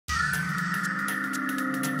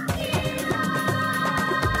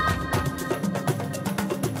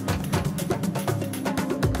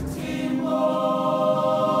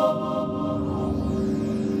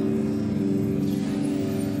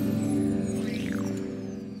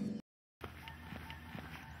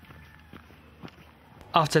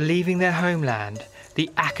After leaving their homeland, the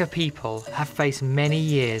Akha people have faced many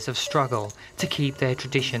years of struggle to keep their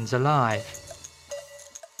traditions alive.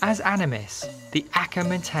 As animists, the Akha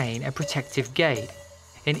maintain a protective gate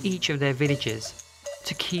in each of their villages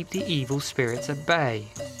to keep the evil spirits at bay.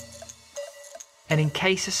 And in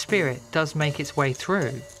case a spirit does make its way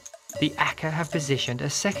through, the Akha have positioned a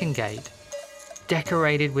second gate,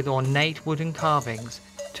 decorated with ornate wooden carvings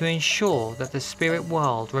to ensure that the spirit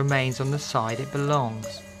world remains on the side it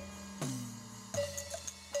belongs.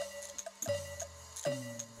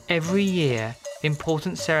 Every year,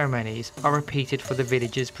 important ceremonies are repeated for the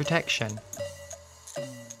village's protection.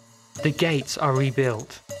 The gates are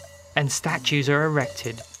rebuilt, and statues are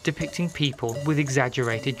erected depicting people with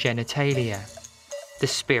exaggerated genitalia, the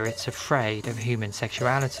spirits afraid of human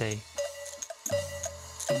sexuality.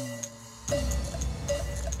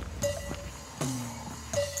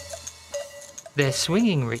 Their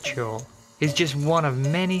swinging ritual is just one of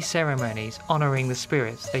many ceremonies honouring the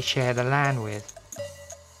spirits they share the land with,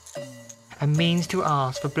 a means to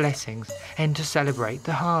ask for blessings and to celebrate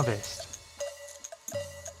the harvest.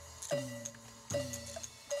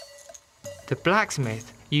 The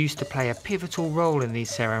blacksmith used to play a pivotal role in these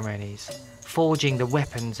ceremonies, forging the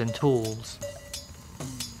weapons and tools.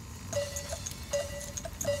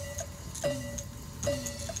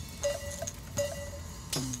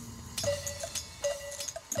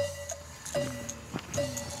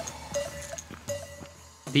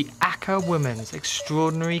 The Akha women's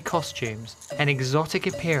extraordinary costumes and exotic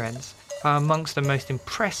appearance are amongst the most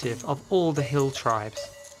impressive of all the hill tribes,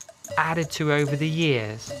 added to over the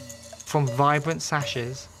years, from vibrant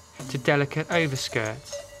sashes to delicate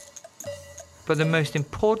overskirts. But the most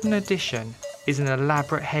important addition is an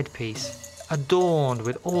elaborate headpiece, adorned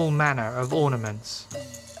with all manner of ornaments.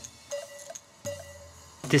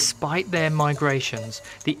 Despite their migrations,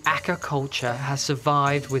 the Akha culture has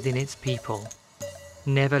survived within its people,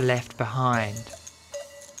 never left behind.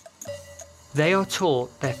 They are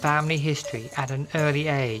taught their family history at an early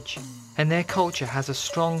age, and their culture has a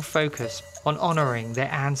strong focus on honouring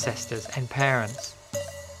their ancestors and parents.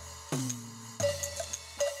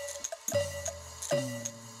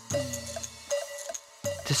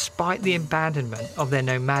 Despite the abandonment of their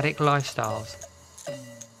nomadic lifestyles,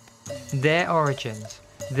 their origins,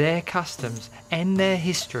 their customs and their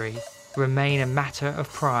history remain a matter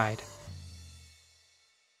of pride.